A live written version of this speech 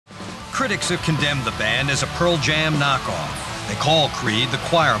Critics have condemned the band as a Pearl Jam knockoff. They call Creed the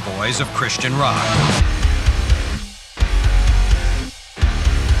choir boys of Christian rock.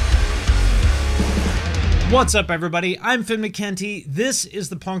 What's up, everybody? I'm Finn McKenty. This is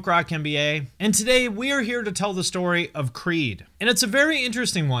the Punk Rock MBA, and today we are here to tell the story of Creed. And it's a very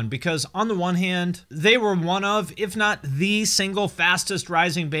interesting one because on the one hand, they were one of, if not the single fastest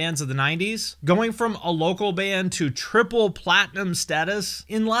rising bands of the 90s, going from a local band to triple platinum status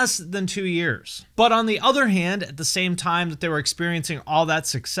in less than 2 years. But on the other hand, at the same time that they were experiencing all that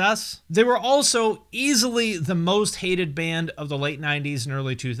success, they were also easily the most hated band of the late 90s and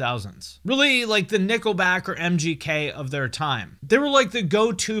early 2000s. Really like the Nickelback or MGK of their time. They were like the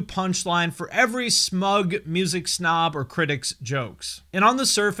go-to punchline for every smug music snob or critic's jokes. And on the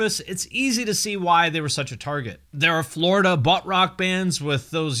surface, it's easy to see why they were such a target. They're a Florida butt rock bands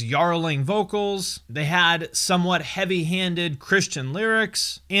with those yarling vocals. They had somewhat heavy-handed Christian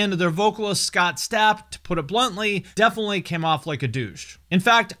lyrics, and their vocalist Scott Stapp, to put it bluntly, definitely came off like a douche. In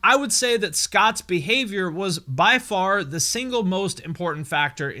fact, I would say that Scott's behavior was by far the single most important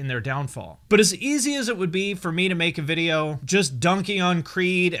factor in their downfall. But as easy as it would be for me to make a video just dunking on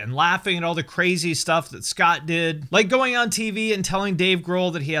Creed and laughing at all the crazy stuff that Scott did, like going on TV and telling Dave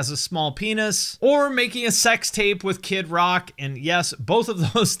Grohl that he has a small penis, or making a sex tape with Kid Rock, and yes, both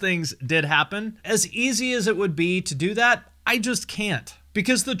of those things did happen, as easy as it would be to do that, I just can't.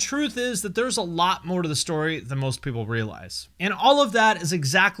 Because the truth is that there's a lot more to the story than most people realize. And all of that is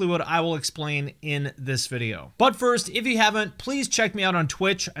exactly what I will explain in this video. But first, if you haven't, please check me out on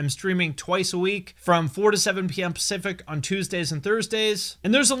Twitch. I'm streaming twice a week from 4 to 7 p.m. Pacific on Tuesdays and Thursdays.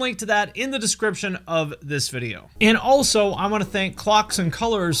 And there's a link to that in the description of this video. And also, I want to thank Clocks and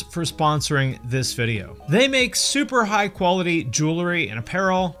Colors for sponsoring this video. They make super high quality jewelry and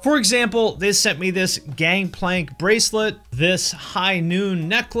apparel. For example, they sent me this Gangplank bracelet, this High Noon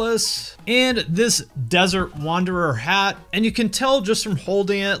necklace, and this Desert Wanderer hat. And you can tell just from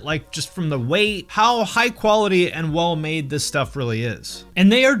holding it, like just from the weight, how high quality and well made this stuff really is.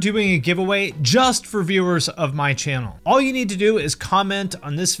 And they are doing a giveaway just for viewers of my channel. All you need to do is comment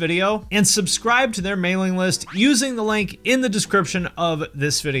on this video and subscribe to their mailing list using the link in the description of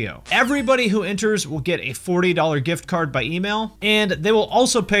this video. Everybody who enters will get a $40 gift card by email, and they will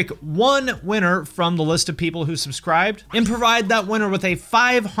also pick one winner from the list of people who subscribed and provide that winner with a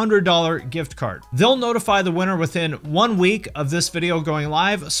 $500 gift card. They'll notify the winner within 1 week of this video going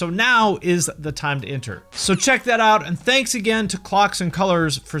live, so now is the time to enter. So check that out, and thanks again to Clocks and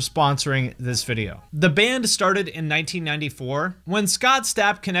Colors for sponsoring this video. The band started in 1994 when Scott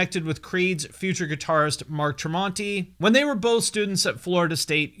Stapp connected with Creed's future guitarist Mark Tremonti when they were both students at Florida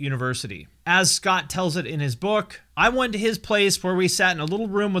State University. As Scott tells it in his book, I went to his place where we sat in a little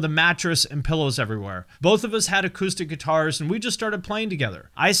room with a mattress and pillows everywhere. Both of us had acoustic guitars and we just started playing together.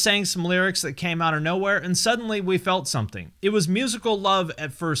 I sang some lyrics that came out of nowhere and suddenly we felt something. It was musical love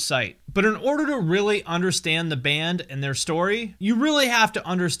at first sight. But in order to really understand the band and their story, you really have to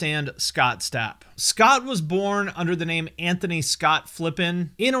understand Scott Stapp. Scott was born under the name Anthony Scott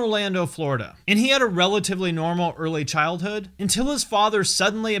Flippin in Orlando, Florida. And he had a relatively normal early childhood until his father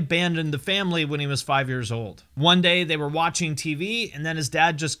suddenly abandoned the family when he was 5 years old. One day they were watching TV and then his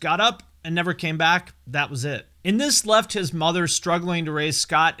dad just got up and never came back. That was it. And this left his mother struggling to raise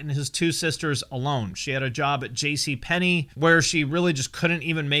Scott and his two sisters alone. She had a job at JCPenney where she really just couldn't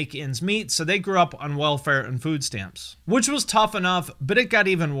even make ends meet, so they grew up on welfare and food stamps, which was tough enough, but it got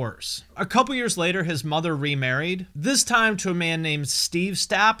even worse. A couple years later, his mother remarried, this time to a man named Steve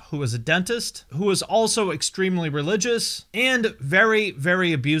Stapp, who was a dentist, who was also extremely religious and very,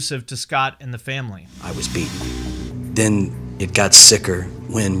 very abusive to Scott and the family. I was beaten. Then it got sicker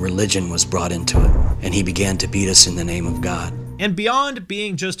when religion was brought into it, and he began to beat us in the name of God. And beyond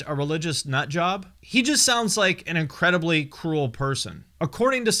being just a religious nut job, he just sounds like an incredibly cruel person.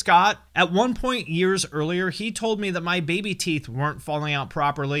 According to Scott, at one point years earlier, he told me that my baby teeth weren't falling out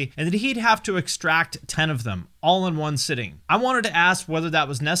properly and that he'd have to extract 10 of them, all in one sitting. I wanted to ask whether that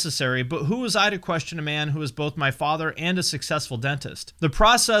was necessary, but who was I to question a man who was both my father and a successful dentist? The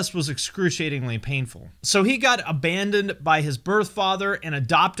process was excruciatingly painful. So he got abandoned by his birth father and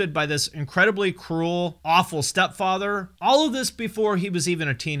adopted by this incredibly cruel, awful stepfather, all of this before he was even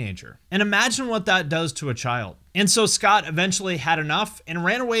a teenager. And imagine what that does to a child. And so Scott eventually had enough and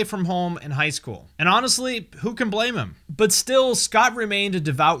ran away from home in high school. And honestly, who can blame him? But still, Scott remained a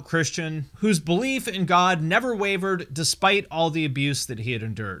devout Christian whose belief in God never wavered despite all the abuse that he had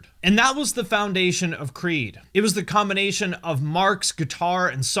endured. And that was the foundation of Creed. It was the combination of Mark's guitar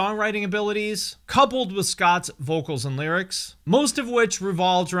and songwriting abilities, coupled with Scott's vocals and lyrics, most of which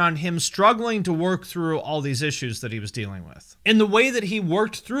revolved around him struggling to work through all these issues that he was dealing with. And the way that he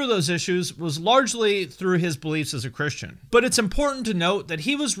worked through those issues was largely through his beliefs as a Christian. But it's important to note that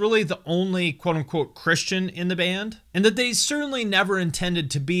he was really the only quote-unquote Christian in the band, and that they certainly never intended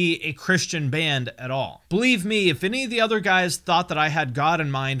to be a Christian band at all. Believe me, if any of the other guys thought that I had God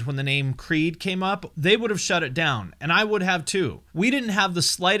in mind when the name Creed came up, they would have shut it down, and I would have too. We didn't have the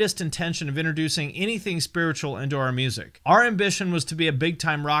slightest intention of introducing anything spiritual into our music. Our ambition was to be a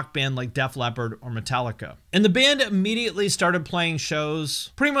big-time rock band like Def Leppard or Metallica. And the band immediately started playing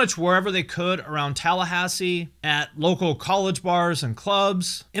shows pretty much wherever they could around Tallahassee, at local college bars and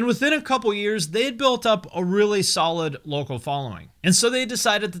clubs, and within a couple years, they had built up a really solid local following. And so they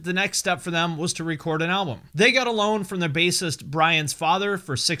decided that the next step for them was to record an album. They got a loan from their bassist Brian's father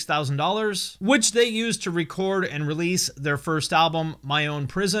for $6,000, which they used to record and release their first album, My Own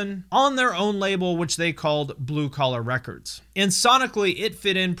Prison, on their own label, which they called Blue Collar Records. And sonically, it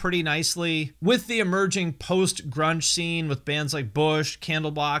fit in pretty nicely with the emerging post-grunge scene with bands like Bush,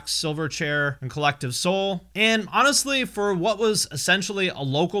 Candlebox, Silverchair, and Collective Soul. And honestly, for what was essentially a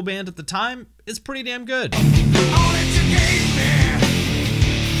local band at the time, it's pretty damn good.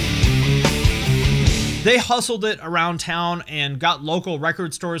 They hustled it around town and got local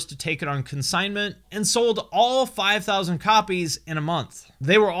record stores to take it on consignment and sold all 5,000 copies in a month.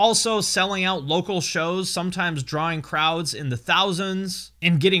 They were also selling out local shows, sometimes drawing crowds in the thousands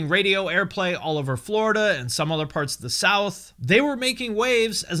and getting radio airplay all over Florida and some other parts of the South. They were making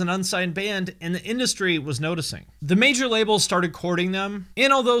waves as an unsigned band, and the industry was noticing. The major labels started courting them,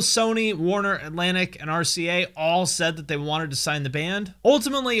 and although Sony, Warner, Atlantic, and RCA all said that they wanted to sign the band,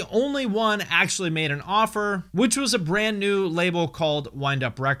 ultimately only one actually made an offer, which was a brand new label called Wind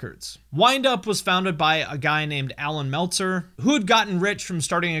Up Records. Wind Up was founded by a guy named Alan Meltzer, who had gotten rich from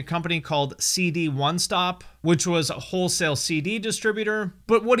starting a company called CD One Stop, which was a wholesale CD distributor,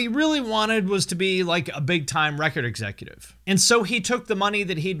 but what he really wanted was to be like a big-time record executive. And so he took the money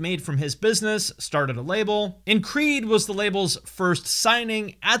that he'd made from his business, started a label, and Creed was the label's first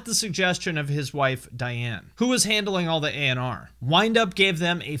signing at the suggestion of his wife, Diane, who was handling all the A&R. Wind Up gave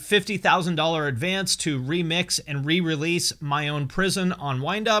them a $50,000 advance to remix and re-release My Own Prison on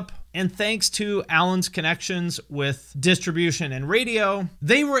Wind Up, and thanks to Alan's connections with distribution and radio,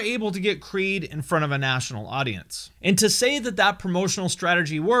 they were able to get Creed in front of a national audience. And to say that that promotional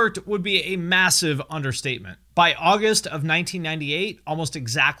strategy worked would be a massive understatement. By August of 1998, almost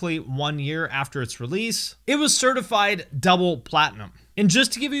exactly 1 year after its release, it was certified double platinum. And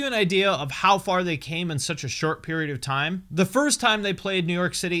just to give you an idea of how far they came in such a short period of time, the first time they played New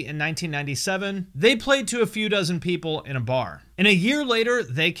York City in 1997, they played to a few dozen people in a bar. And a year later,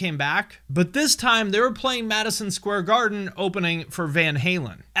 they came back, but this time they were playing Madison Square Garden opening for Van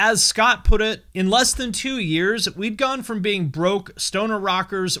Halen. As Scott put it, in less than 2 years, we'd gone from being broke stoner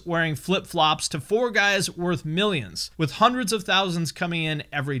rockers wearing flip-flops to 4 guys worth millions, with hundreds of thousands coming in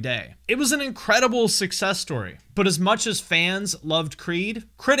every day. It was an incredible success story, but as much as fans loved Creed,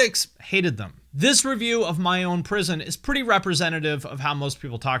 critics hated them. This review of My Own Prison is pretty representative of how most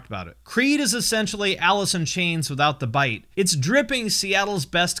people talked about it. Creed is essentially Alice in Chains without the bite. It's dripping Seattle's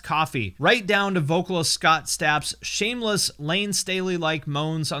best coffee, right down to vocalist Scott Stapp's shameless Lane Staley-like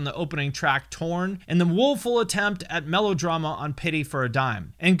moans on the opening track Torn, and the woeful attempt at melodrama on Pity for a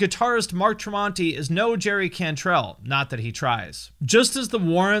Dime. And guitarist Mark Tremonti is no Jerry Cantrell, not that he tries. Just as the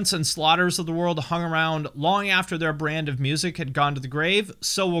Warrants and Slaughters of the world hung around long after their brand of music had gone to the grave,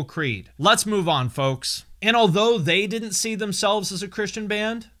 so will Creed. Let's move on, folks. And although they didn't see themselves as a Christian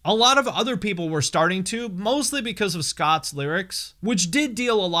band, a lot of other people were starting to, mostly because of Scott's lyrics, which did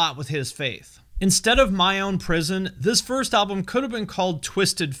deal a lot with his faith. Instead of My Own Prison, this first album could have been called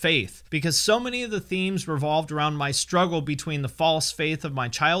Twisted Faith, because so many of the themes revolved around my struggle between the false faith of my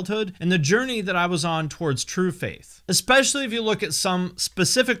childhood and the journey that I was on towards true faith. Especially if you look at some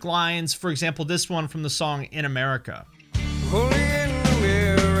specific lines, for example, this one from the song In America. Holy in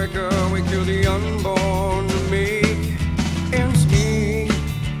America, we kill the unborn to make ends meet.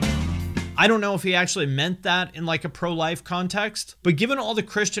 I don't know if he actually meant that in like a pro-life context, but given all the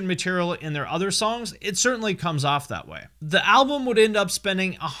Christian material in their other songs, it certainly comes off that way. The album would end up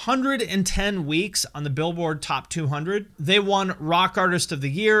spending 110 weeks on the Billboard Top 200. They won Rock Artist of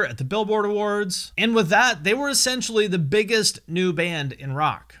the Year at the Billboard Awards, and with that, they were essentially the biggest new band in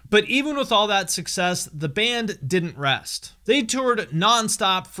rock. But even with all that success, the band didn't rest. They toured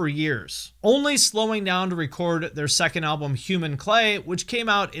non-stop for years, only slowing down to record their second album, Human Clay, which came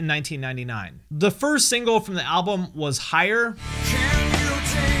out in 1999. The first single from the album was Higher. Can you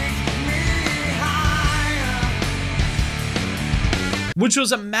take me higher? Which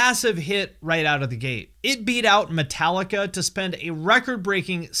was a massive hit right out of the gate. It beat out Metallica to spend a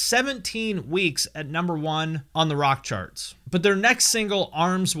record-breaking 17 weeks at #1 on the rock charts. But their next single,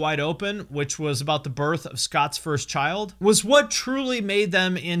 Arms Wide Open, which was about the birth of Scott's first child, was what truly made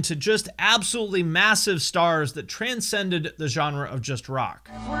them into just absolutely massive stars that transcended the genre of just rock.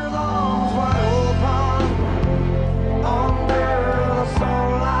 With arms wide open, under the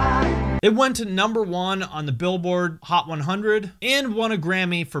sunlight. It went to #1 on the Billboard Hot 100 and won a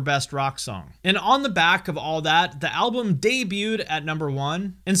Grammy for Best Rock Song. And on the back of all that, the album debuted at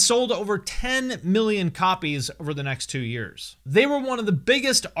 #1 and sold over 10 million copies over the next 2 years. They were one of the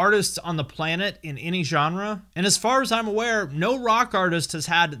biggest artists on the planet in any genre, and as far as I'm aware, no rock artist has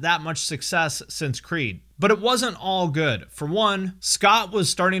had that much success since Creed. But it wasn't all good. For one, Scott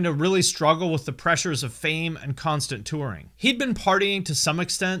was starting to really struggle with the pressures of fame and constant touring. He'd been partying to some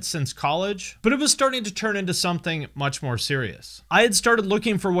extent since college, but it was starting to turn into something much more serious. I had started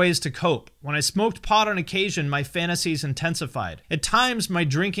looking for ways to cope. When I smoked pot on occasion, my fantasies intensified. At times, my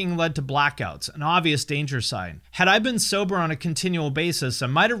drinking led to blackouts, an obvious danger sign. Had I been sober on a continual basis, I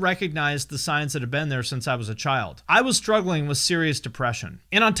might have recognized the signs that had been there since I was a child. I was struggling with serious depression.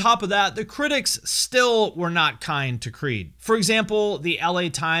 And on top of that, the critics still were not kind to Creed. For example, the LA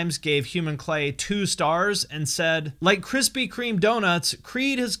Times gave Human Clay 2 stars and said, like Krispy Kreme donuts,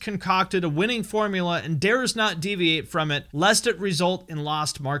 Creed has concocted a winning formula and dares not deviate from it, lest it result in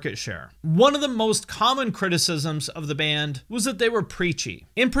lost market share. One of the most common criticisms of the band was that they were preachy.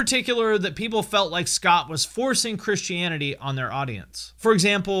 In particular, that people felt like Scott was forcing Christianity on their audience. For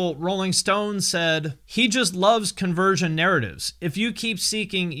example, Rolling Stone said, "He just loves conversion narratives. If you keep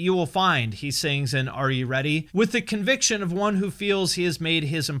seeking, you will find," he sings in Are You Ready? With the conviction of one who feels he has made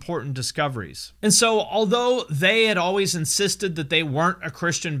his important discoveries. And so, although they had always insisted that they weren't a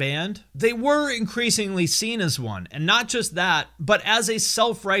Christian band, they were increasingly seen as one, and not just that, but as a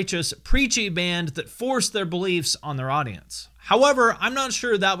self-righteous, preachy band that forced their beliefs on their audience. However, I'm not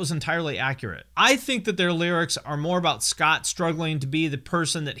sure that was entirely accurate. I think that their lyrics are more about Scott struggling to be the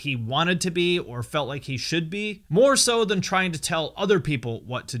person that he wanted to be or felt like he should be, more so than trying to tell other people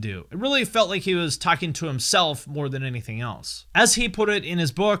what to do. It really felt like he was talking to himself more than anything else. As he put it in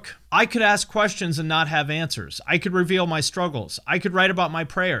his book, I could ask questions and not have answers. I could reveal my struggles. I could write about my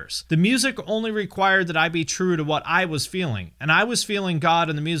prayers. The music only required that I be true to what I was feeling, and I was feeling God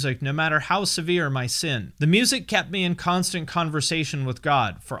in the music no matter how severe my sin. The music kept me in constant conversation with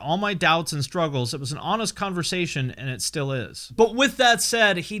God. For all my doubts and struggles, it was an honest conversation, and it still is. But with that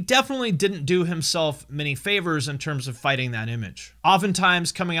said, he definitely didn't do himself many favors in terms of fighting that image.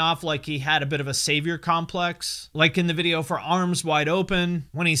 Oftentimes coming off like he had a bit of a savior complex, like in the video for Arms Wide Open,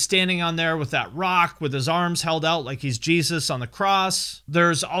 when he's standing on there with that rock with his arms held out like he's Jesus on the cross.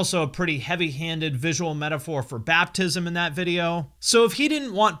 There's also a pretty heavy-handed visual metaphor for baptism in that video. So if he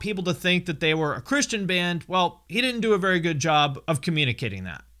didn't want people to think that they were a Christian band, well, he didn't do a very good job of communicating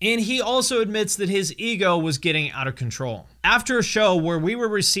that. And he also admits that his ego was getting out of control. After a show where we were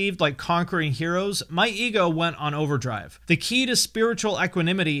received like conquering heroes, my ego went on overdrive. The key to spiritual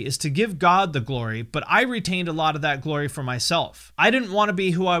equanimity is to give God the glory, but I retained a lot of that glory for myself. I didn't want to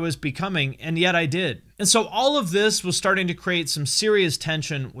be who I was becoming, and yet I did. And so all of this was starting to create some serious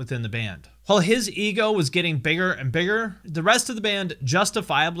tension within the band. While his ego was getting bigger and bigger, the rest of the band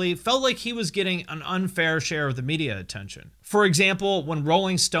justifiably felt like he was getting an unfair share of the media attention. For example, when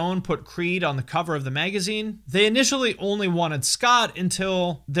Rolling Stone put Creed on the cover of the magazine, they initially only wanted Scott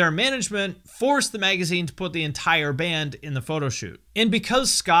until their management forced the magazine to put the entire band in the photo shoot. And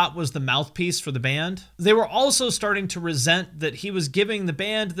because Scott was the mouthpiece for the band, they were also starting to resent that he was giving the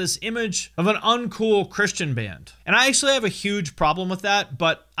band this image of an uncool Christian band. And I actually have a huge problem with that,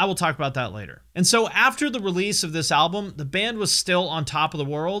 but I will talk about that later. And so after the release of this album, the band was still on top of the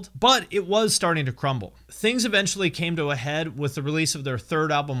world, but it was starting to crumble. Things eventually came to a head with the release of their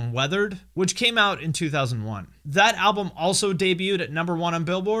third album, Weathered, which came out in 2001. That album also debuted at #1 on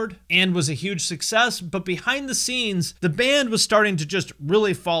Billboard and was a huge success, but behind the scenes, the band was starting to just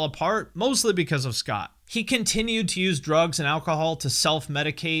really fall apart, mostly because of Scott. He continued to use drugs and alcohol to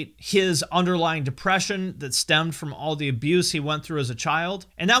self-medicate his underlying depression that stemmed from all the abuse he went through as a child.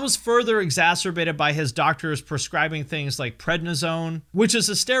 And that was further exacerbated by his doctors prescribing things like prednisone, which is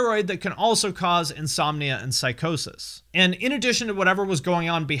a steroid that can also cause insomnia and psychosis. And in addition to whatever was going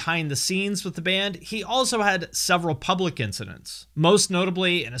on behind the scenes with the band, he also had several public incidents. Most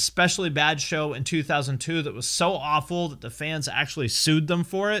notably, an especially bad show in 2002 that was so awful that the fans actually sued them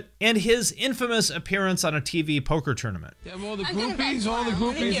for it, and his infamous appearance on a TV poker tournament. You have all the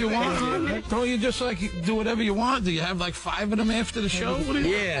groupies you want. Don't you just like do whatever you want? Do you have like 5 of them after the show? What do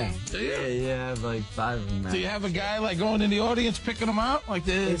you Yeah. Do you? Yeah, I have like 5 of them. Do you have a guy like going in the audience picking them out like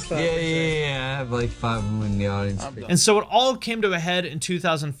this? Yeah, I have like 5 of them in the audience. And so it all came to a head in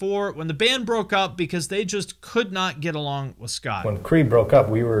 2004 when the band broke up because they just could not get along with Scott. When Creed broke up,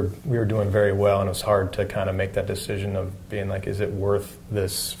 we were doing very well, and it was hard to kind of make that decision of being like, is it worth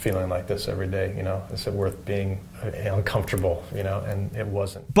this, feeling like this every day, you know? Is it worth being uncomfortable, you know? And it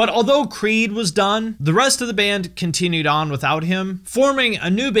wasn't. But although Creed was done, the rest of the band continued on without him, forming a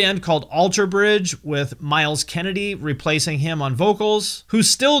new band called Alter Bridge with Miles Kennedy replacing him on vocals, who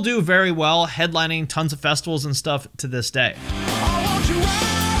still do very well, headlining tons of festivals and stuff to this day.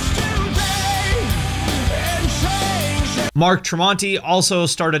 Mark Tremonti also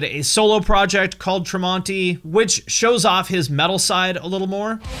started a solo project called Tremonti, which shows off his metal side a little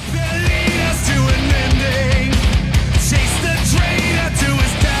more.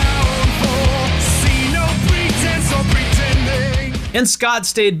 And Scott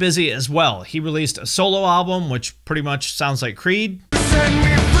stayed busy as well. He released a solo album, which pretty much sounds like Creed.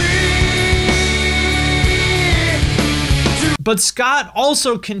 But Scott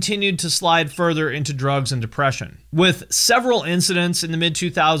also continued to slide further into drugs and depression, with several incidents in the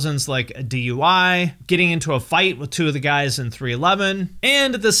mid-2000s like a DUI, getting into a fight with 2 of the guys in 311,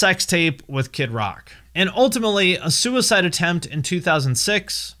 and the sex tape with Kid Rock. And ultimately a suicide attempt in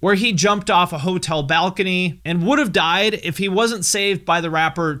 2006 where he jumped off a hotel balcony and would have died if he wasn't saved by the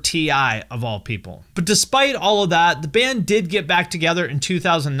rapper T.I. of all people. But despite all of that, the band did get back together in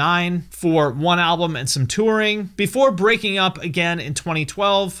 2009 for one album and some touring before breaking up again in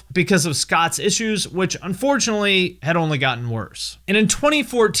 2012 because of Scott's issues, which unfortunately had only gotten worse. And in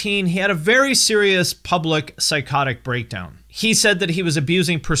 2014, he had a very serious public psychotic breakdown. He said that he was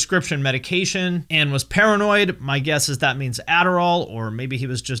abusing prescription medication and was paranoid. My guess is that means Adderall, or maybe he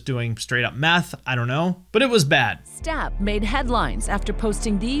was just doing straight up meth. I don't know, but it was bad. Stapp made headlines after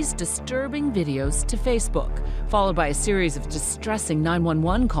posting these disturbing videos to Facebook, followed by a series of distressing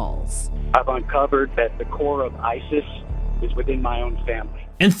 911 calls. I've uncovered that the core of ISIS is within my own family.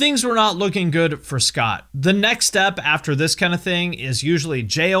 And things were not looking good for Scott. The next step after this kind of thing is usually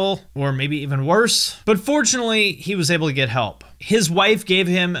jail, or maybe even worse. But fortunately, he was able to get help. His wife gave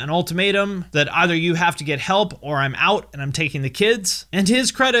him an ultimatum that either you have to get help or I'm out and I'm taking the kids. And to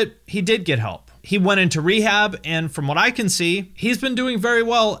his credit, he did get help. He went into rehab, and from what I can see, he's been doing very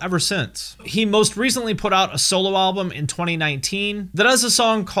well ever since. He most recently put out a solo album in 2019 that has a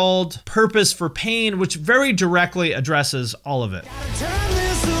song called Purpose for Pain, which very directly addresses all of it.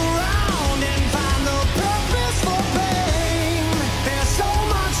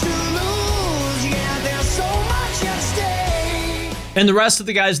 And the rest of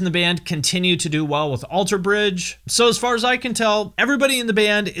the guys in the band continue to do well with Alter Bridge. So as far as I can tell, everybody in the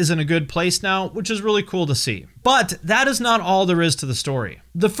band is in a good place now, which is really cool to see. But that is not all there is to the story.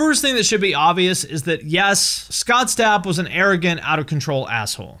 The first thing that should be obvious is that yes, Scott Stapp was an arrogant, out-of-control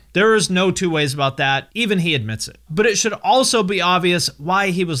asshole. There is no two ways about that, even he admits it. But it should also be obvious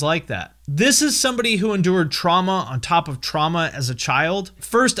why he was like that. This is somebody who endured trauma on top of trauma as a child,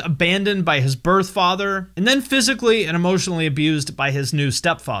 first abandoned by his birth father, and then physically and emotionally abused by his new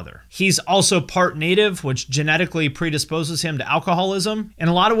stepfather. He's also part native, which genetically predisposes him to alcoholism. In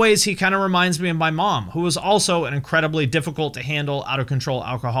a lot of ways, he kind of reminds me of my mom, who was also an incredibly difficult to handle, out-of-control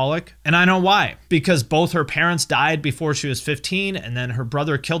alcoholic. And I know why. Because both her parents died before she was 15, and then her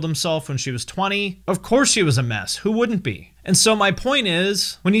brother killed himself when she was 20. Of course she was a mess. Who wouldn't be? And so my point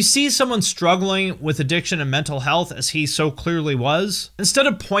is, when you see someone struggling with addiction and mental health as he so clearly was, instead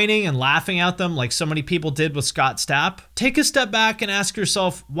of pointing and laughing at them like so many people did with Scott Stapp, take a step back and ask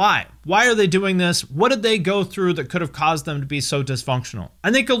yourself, why? Why are they doing this? What did they go through that could have caused them to be so dysfunctional?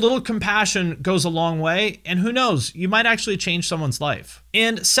 I think a little compassion goes a long way, and who knows, you might actually change someone's life.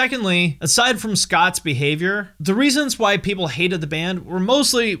 And secondly, aside from Scott's behavior, the reasons why people hated the band were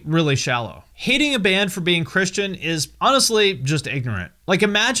mostly really shallow. Hating a band for being Christian is honestly just ignorant. Like,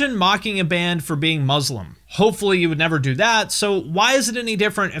 imagine mocking a band for being Muslim. Hopefully you would never do that, so why is it any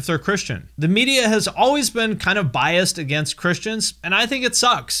different if they're Christian? The media has always been kind of biased against Christians, and I think it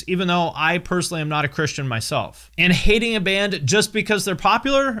sucks, even though I personally am not a Christian myself. And hating a band just because they're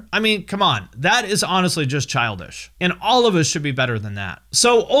popular? I mean, come on, that is honestly just childish. And all of us should be better than that.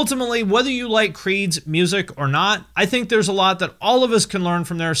 So ultimately, whether you like Creed's music or not, I think there's a lot that all of us can learn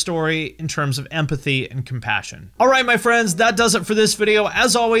from their story in terms of empathy and compassion. All right, my friends, that does it for this video.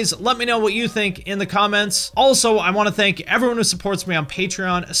 As always, let me know what you think in the comments. Also, I want to thank everyone who supports me on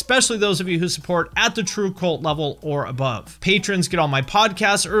Patreon, especially those of you who support at the True Cult level or above. Patrons get all my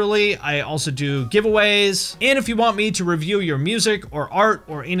podcasts early. I also do giveaways. And if you want me to review your music or art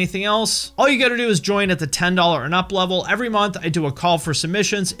or anything else, all you got to do is join at the $10 and up level. Every month, I do a call for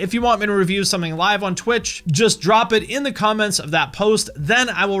submissions. If you want me to review something live on Twitch, just drop it in the comments of that post. Then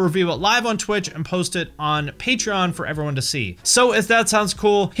I will review it live on Twitch and post it on Patreon for everyone to see. So if that sounds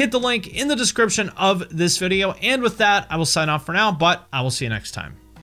cool, hit the link in the description of this video. And with that, I will sign off for now, but I will see you next time.